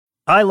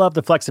I love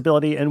the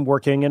flexibility in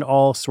working in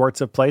all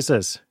sorts of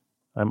places.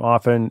 I'm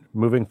often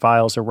moving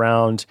files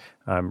around,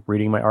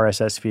 reading my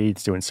RSS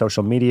feeds, doing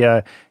social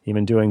media,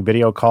 even doing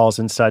video calls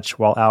and such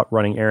while out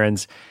running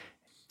errands.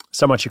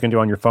 So much you can do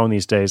on your phone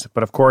these days.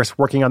 But of course,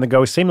 working on the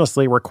go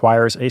seamlessly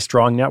requires a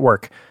strong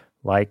network,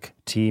 like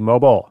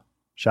T-Mobile.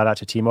 Shout out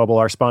to T-Mobile,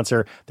 our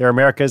sponsor. They're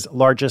America's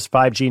largest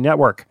 5G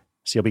network,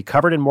 so you'll be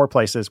covered in more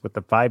places with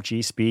the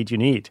 5G speed you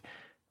need.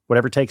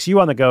 Whatever takes you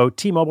on the go,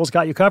 T-Mobile's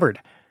got you covered.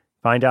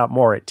 Find out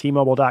more at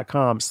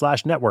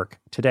T-Mobile.com/network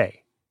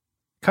today.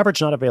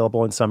 Coverage not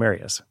available in some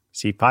areas.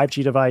 See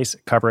 5G device,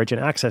 coverage, and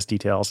access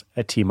details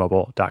at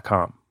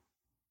T-Mobile.com.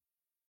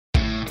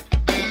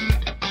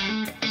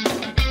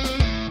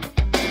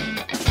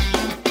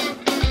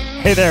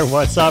 Hey there,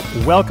 what's up?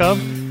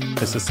 Welcome.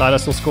 This is Side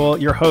Hustle School.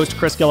 Your host,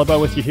 Chris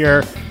Guillebeau, with you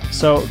here.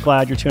 So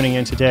glad you're tuning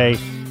in today.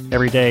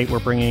 Every day, we're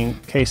bringing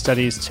case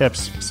studies,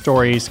 tips,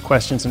 stories,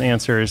 questions, and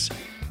answers,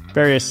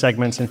 various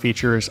segments and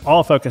features,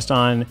 all focused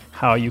on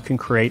how you can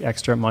create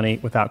extra money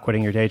without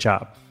quitting your day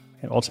job.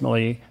 And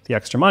ultimately, the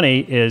extra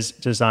money is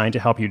designed to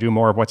help you do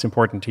more of what's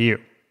important to you.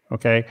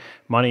 Okay?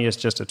 Money is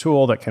just a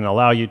tool that can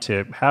allow you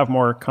to have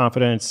more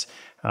confidence,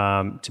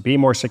 to be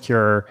more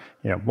secure,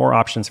 more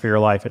options for your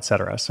life,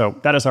 etc. So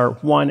that is our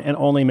one and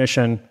only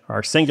mission,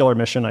 our singular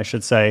mission, I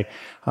should say.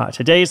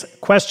 Today's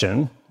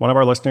question, one of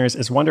our listeners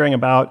is wondering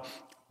about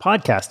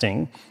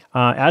podcasting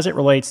as it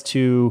relates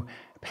to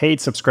paid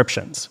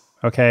subscriptions.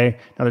 Okay.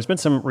 Now, there's been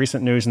some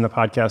recent news in the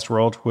podcast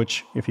world,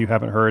 which if you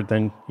haven't heard,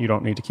 then you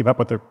don't need to keep up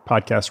with the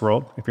podcast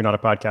world if you're not a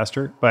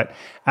podcaster. But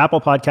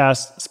Apple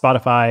Podcasts,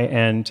 Spotify,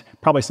 and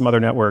probably some other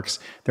networks,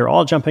 they're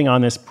all jumping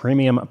on this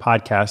premium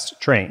podcast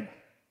train.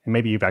 And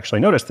maybe you've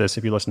actually noticed this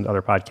if you listen to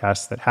other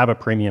podcasts that have a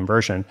premium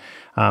version.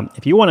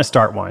 If you want to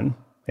start one,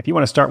 if you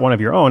want to start one of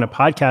your own, a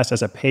podcast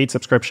as a paid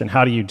subscription,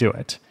 how do you do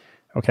it?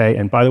 Okay,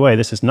 and by the way,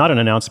 this is not an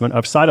announcement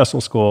of Side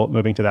Hustle School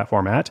moving to that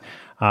format.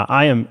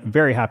 I am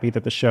very happy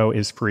that the show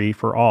is free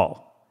for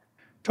all.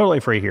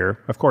 Totally free here.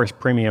 Of course,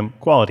 premium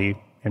quality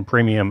and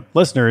premium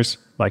listeners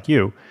like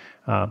you,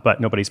 but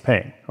nobody's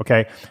paying,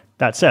 okay?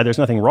 That said, there's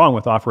nothing wrong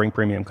with offering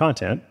premium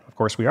content. Of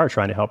course, we are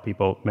trying to help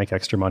people make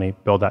extra money,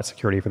 build that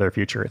security for their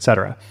future,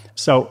 etc.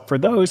 So for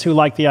those who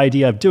like the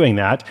idea of doing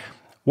that,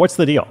 what's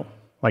the deal?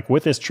 Like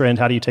with this trend,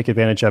 how do you take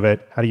advantage of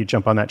it? How do you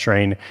jump on that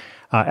train?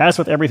 As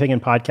with everything in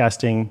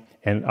podcasting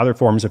and other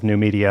forms of new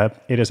media,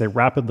 it is a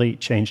rapidly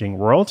changing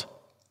world.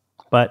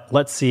 But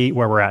let's see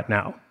where we're at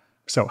now.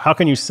 So how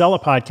can you sell a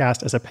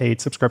podcast as a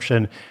paid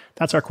subscription?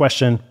 That's our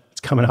question.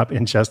 It's coming up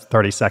in just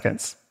 30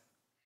 seconds.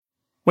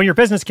 When your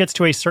business gets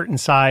to a certain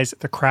size,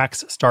 the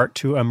cracks start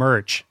to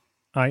emerge.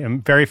 I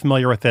am very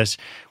familiar with this.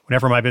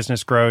 Whenever my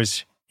business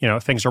grows,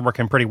 things are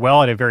working pretty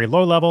well at a very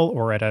low level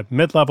or at a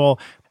mid-level.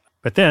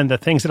 But then the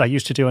things that I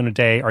used to do in a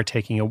day are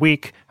taking a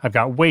week. I've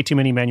got way too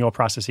many manual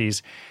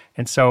processes.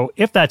 And so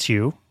if that's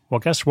you, well,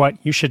 guess what?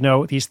 You should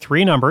know these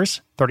three numbers,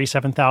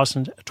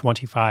 37,000,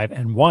 25,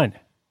 and 1.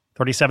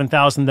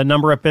 37,000, the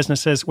number of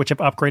businesses which have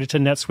upgraded to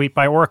NetSuite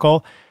by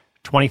Oracle.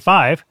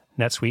 25,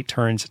 NetSuite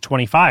turns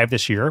 25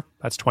 this year.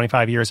 That's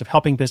 25 years of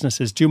helping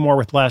businesses do more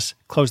with less,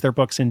 close their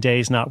books in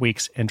days, not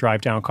weeks, and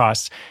drive down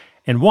costs.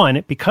 And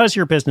 1, because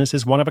your business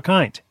is one of a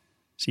kind.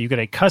 So you get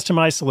a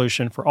customized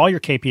solution for all your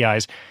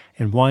KPIs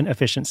in one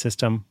efficient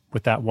system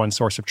with that one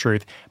source of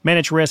truth.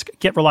 Manage risk,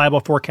 get reliable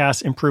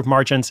forecasts, improve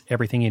margins,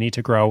 everything you need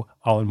to grow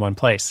all in one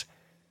place.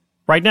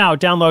 Right now,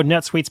 download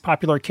NetSuite's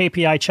popular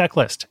KPI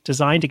checklist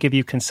designed to give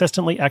you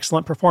consistently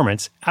excellent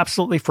performance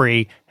absolutely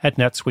free at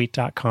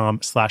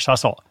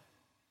netsuite.com/hustle.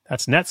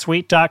 That's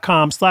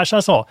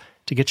netsuite.com/hustle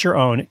to get your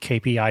own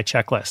KPI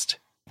checklist.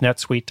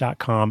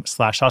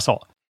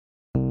 netsuite.com/hustle.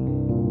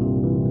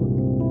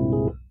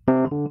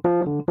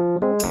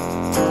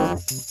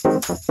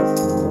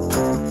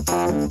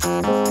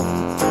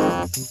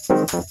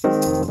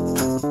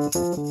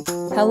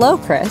 Hello,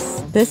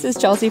 Chris. This is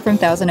Chelsea from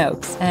Thousand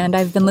Oaks, and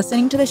I've been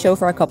listening to the show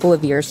for a couple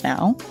of years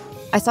now.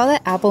 I saw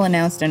that Apple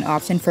announced an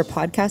option for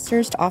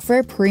podcasters to offer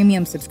a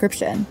premium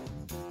subscription.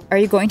 Are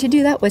you going to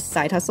do that with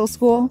Side Hustle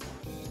School?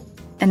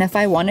 And if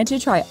I wanted to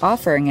try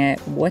offering it,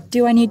 what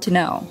do I need to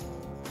know?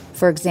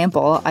 For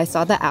example, I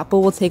saw that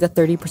Apple will take a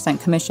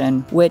 30%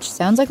 commission, which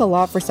sounds like a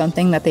lot for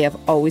something that they have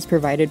always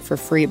provided for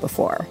free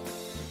before.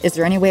 Is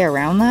there any way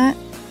around that?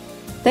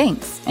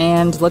 Thanks,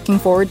 and looking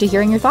forward to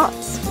hearing your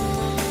thoughts.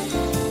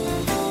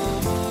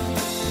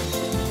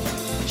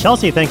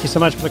 Chelsea, thank you so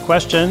much for the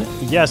question.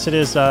 Yes, it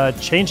is a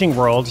changing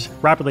world,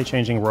 rapidly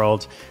changing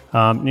world.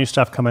 New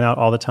stuff coming out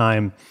all the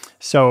time.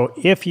 So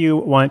if you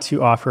want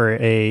to offer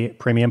a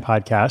premium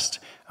podcast,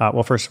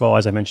 well, first of all,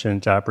 as I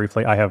mentioned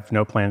briefly, I have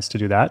no plans to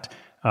do that.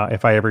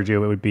 If I ever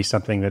do, it would be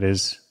something that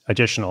is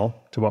additional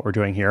to what we're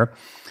doing here.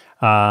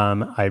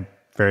 I'm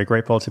very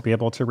grateful to be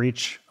able to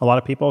reach a lot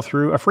of people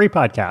through a free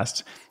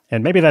podcast.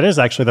 And maybe that is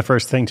actually the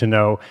first thing to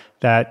know,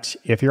 that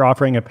if you're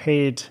offering a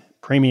paid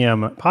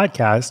premium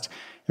podcast,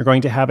 you're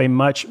going to have a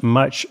much,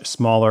 much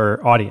smaller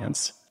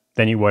audience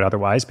than you would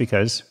otherwise,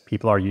 because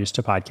people are used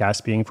to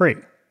podcasts being free.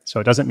 So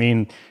it doesn't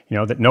mean,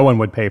 that no one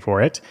would pay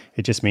for it.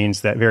 It just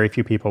means that very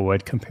few people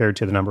would compared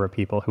to the number of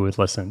people who would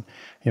listen,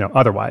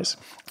 otherwise.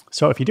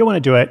 So if you do want to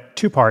do it,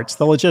 2 parts,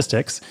 the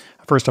logistics,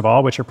 first of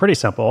all, which are pretty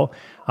simple.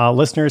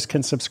 Listeners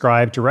can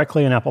subscribe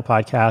directly in Apple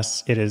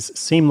Podcasts. It is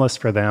seamless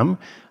for them,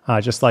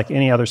 just like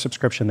any other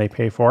subscription they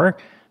pay for.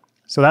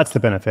 So that's the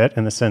benefit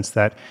in the sense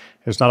that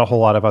there's not a whole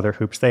lot of other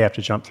hoops they have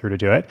to jump through to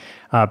do it.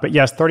 But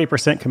yes,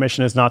 30%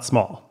 commission is not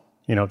small.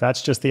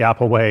 That's just the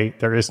Apple way.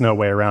 There is no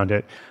way around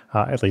it,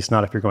 at least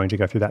not if you're going to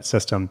go through that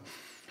system.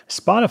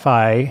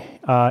 Spotify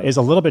is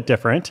a little bit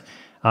different.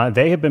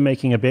 They have been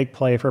making a big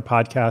play for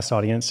podcast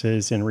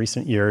audiences in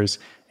recent years.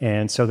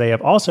 And so they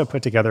have also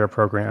put together a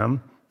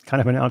program, kind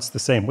of announced the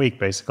same week,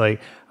 basically,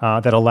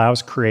 that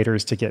allows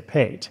creators to get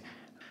paid.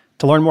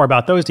 To learn more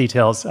about those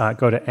details,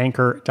 go to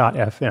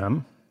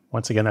anchor.fm.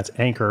 Once again, that's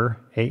Anchor,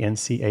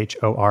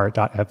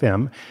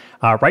 ANCHOR.FM.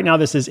 Right now,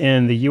 this is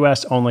in the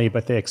US only,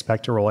 but they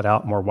expect to roll it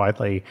out more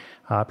widely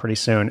pretty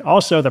soon.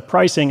 Also, the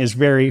pricing is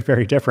very,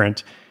 very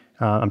different.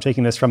 I'm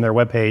taking this from their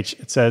webpage.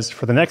 It says,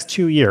 for the next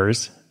 2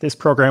 years, this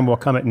program will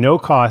come at no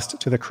cost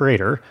to the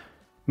creator,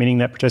 meaning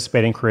that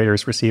participating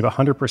creators receive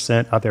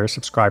 100% of their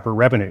subscriber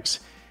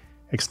revenues,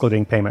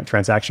 excluding payment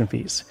transaction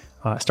fees.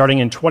 Starting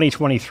in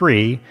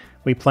 2023,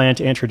 we plan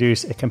to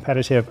introduce a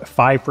competitive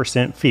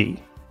 5% fee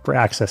for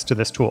access to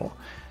this tool.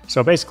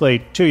 So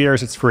basically, 2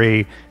 years it's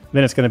free,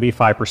 then it's going to be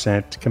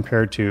 5%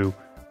 compared to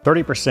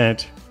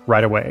 30%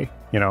 right away,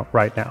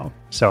 right now.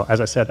 So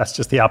as I said, that's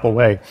just the Apple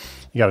way.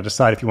 You got to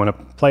decide if you want to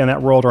play in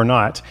that world or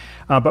not.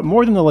 But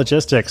more than the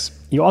logistics,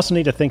 you also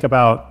need to think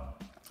about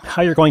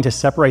how you're going to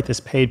separate this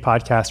paid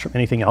podcast from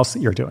anything else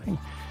that you're doing.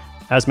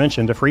 As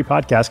mentioned, a free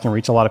podcast can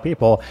reach a lot of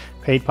people.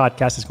 Paid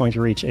podcast is going to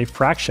reach a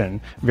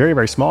fraction, very,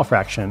 very small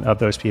fraction of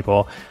those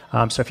people.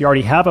 So if you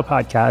already have a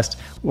podcast,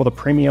 will the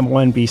premium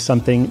one be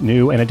something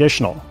new and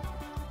additional?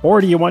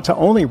 Or do you want to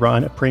only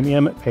run a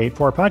premium paid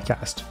for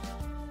podcast?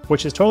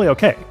 Which is totally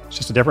okay. It's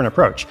just a different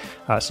approach.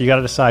 So you got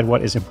to decide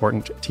what is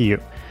important to you.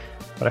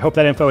 But I hope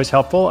that info is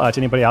helpful to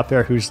anybody out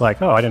there who's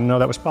like, oh, I didn't know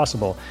that was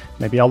possible.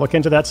 Maybe I'll look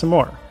into that some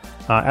more.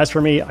 As for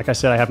me, like I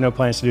said, I have no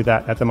plans to do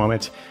that at the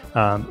moment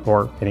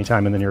or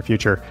anytime in the near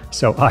future.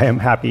 So I am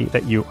happy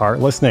that you are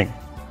listening.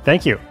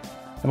 Thank you.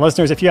 And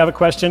listeners, if you have a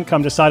question,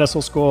 come to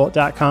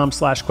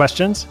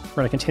sidehustleschool.com/questions. We're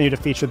going to continue to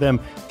feature them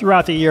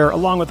throughout the year,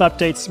 along with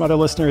updates from other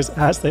listeners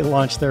as they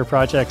launch their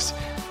projects.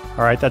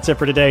 All right, that's it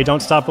for today.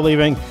 Don't stop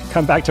believing.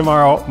 Come back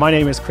tomorrow. My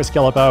name is Chris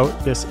Guillebeau.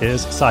 This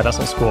is Side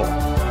Hustle School.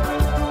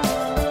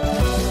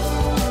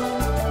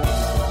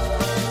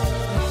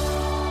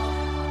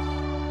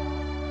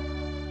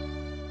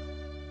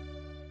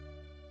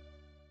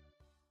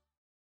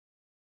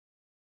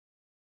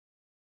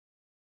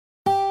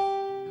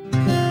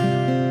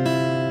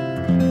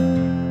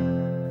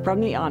 From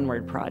the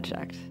Onward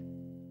Project.